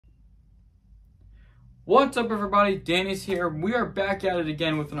What's up everybody, Danny's here. We are back at it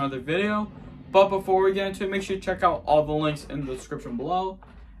again with another video. But before we get into it, make sure you check out all the links in the description below.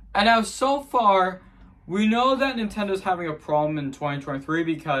 And now so far, we know that Nintendo's having a problem in 2023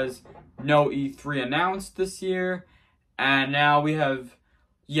 because no E3 announced this year. And now we have,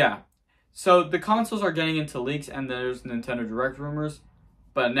 so the consoles are getting into leaks and there's Nintendo Direct rumors.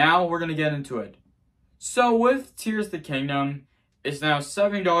 But now we're going to get into it. So with Tears of the Kingdom, it's now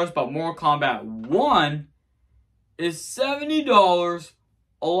 $70, but Mortal Kombat 1 is $70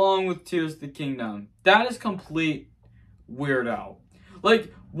 along with Tears of the Kingdom. That is complete weirdo.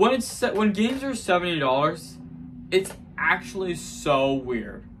 Like, when games are $70, it's actually so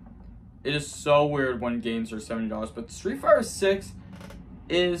weird. It is so weird when games are $70, but Street Fighter 6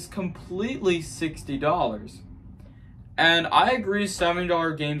 is completely $60. And I agree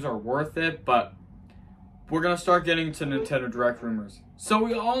 $70 games are worth it, but we're going to start getting to Nintendo Direct rumors. So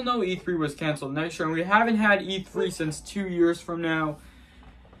we all know E3 was canceled next year, and we haven't had E3 since 2 years from now.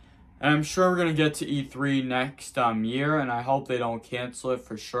 And I'm sure we're going to get to E3 next year, and I hope they don't cancel it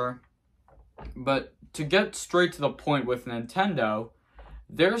for sure. But to get straight to the point with Nintendo,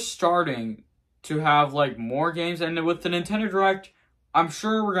 they're starting to have like more games, and with the Nintendo Direct, I'm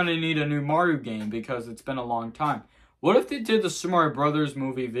sure we're going to need a new Mario game because it's been a long time. What if they did the Super Mario Brothers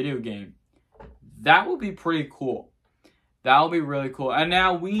movie video game? That would be pretty cool. That would be really cool. And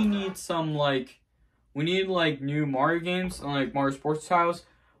now we need some new Mario games and like Mario sports titles.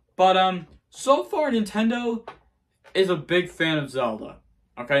 But so far Nintendo is a big fan of Zelda.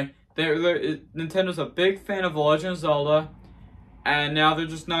 Okay, Nintendo's a big fan of The Legend of Zelda, and now they're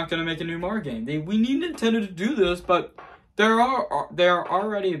just not gonna make a new Mario game. We need Nintendo to do this, but they are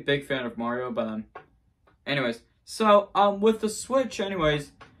already a big fan of Mario. But anyways, so with the Switch,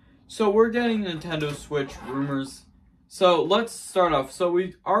 so we're getting Nintendo Switch rumors. So let's start off. So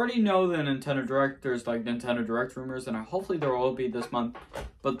we already know the Nintendo Direct. There's like Nintendo Direct rumors, and hopefully there will be this month.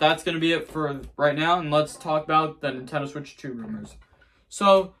 But that's going to be it for right now. And let's talk about the Nintendo Switch 2 rumors.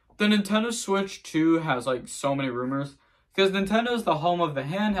 So the Nintendo Switch 2 has like so many rumors because Nintendo is the home of the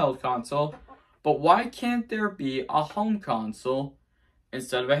handheld console. But why can't there be a home console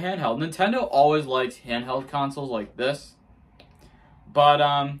instead of a handheld? Nintendo always likes handheld consoles like this.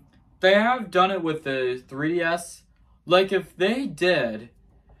 But they have done it with the 3DS. Like, if they did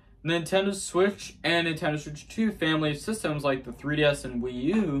Nintendo Switch and Nintendo Switch 2 family of systems like the 3DS and Wii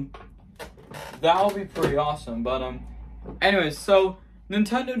U, that would be pretty awesome. But, anyways, so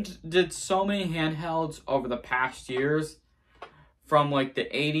Nintendo did so many handhelds over the past years from, like, the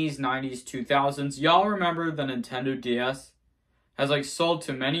 80s, 90s, 2000s. Y'all remember the Nintendo DS has, like, sold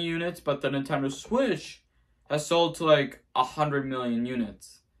to many units, but the Nintendo Switch has sold to, like, 100 million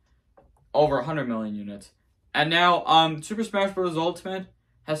units. Over 100 million units. And now, Super Smash Bros. Ultimate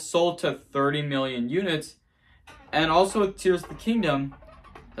has sold to 30 million units. And also, Tears of the Kingdom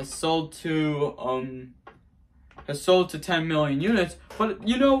has sold to 10 million units. But,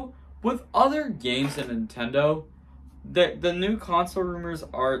 you know, with other games in Nintendo, the new console rumors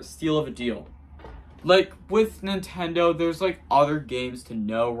are steal of a deal. Like, with Nintendo, there's, like, other games to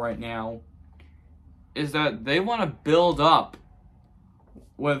know right now. Is that they want to build up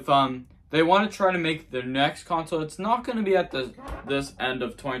with, they want to try to make their next console. It's not going to be at this end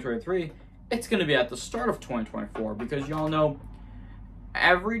of 2023. It's going to be at the start of 2024. Because y'all know,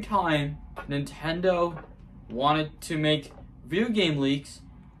 every time Nintendo wanted to make video game leaks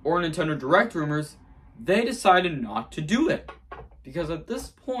or Nintendo Direct rumors, they decided not to do it. Because at this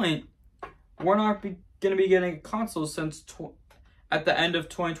point, we're not going to be getting a console since at the end of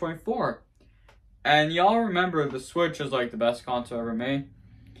 2024. And y'all remember the Switch is like the best console ever made.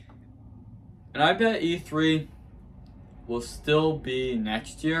 And I bet E3 will still be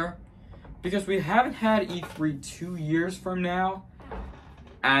next year. Because we haven't had E3 2 years from now.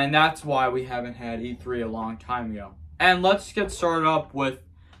 And that's why we haven't had E3 a long time ago. And let's get started up with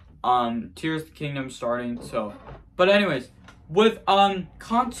Tears of the Kingdom starting. But anyways, with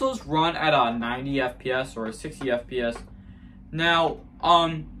consoles run at a 90 FPS or a 60 FPS. Now,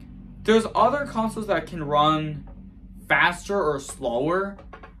 there's other consoles that can run faster or slower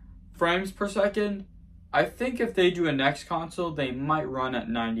frames per second. I think if they do a next console, they might run at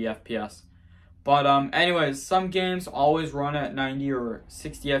 90 FPS. But anyways, some games always run at 90 or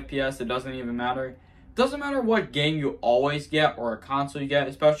 60 FPS. It doesn't even matter. It doesn't matter what game you always get or a console you get,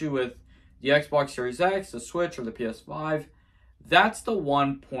 especially with the Xbox Series X, the Switch, or the PS5. That's the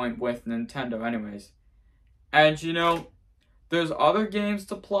one point with Nintendo anyways. And you know, there's other games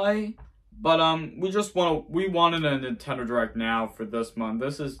to play, but we wanted a Nintendo Direct now for this month.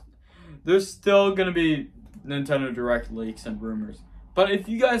 There's still gonna be Nintendo Direct leaks and rumors. But if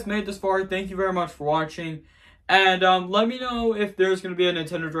you guys made this far, thank you very much for watching. And let me know if there's going to be a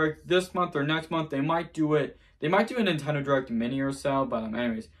Nintendo Direct this month or next month. They might do it. They might do a Nintendo Direct mini or so. But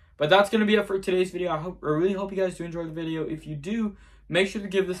anyways. But that's going to be it for today's video. I really hope you guys do enjoy the video. If you do, make sure to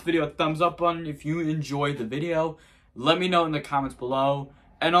give this video a thumbs up button if you enjoyed the video. Let me know in the comments below.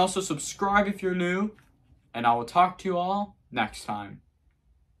 And also subscribe if you're new. And I will talk to you all next time.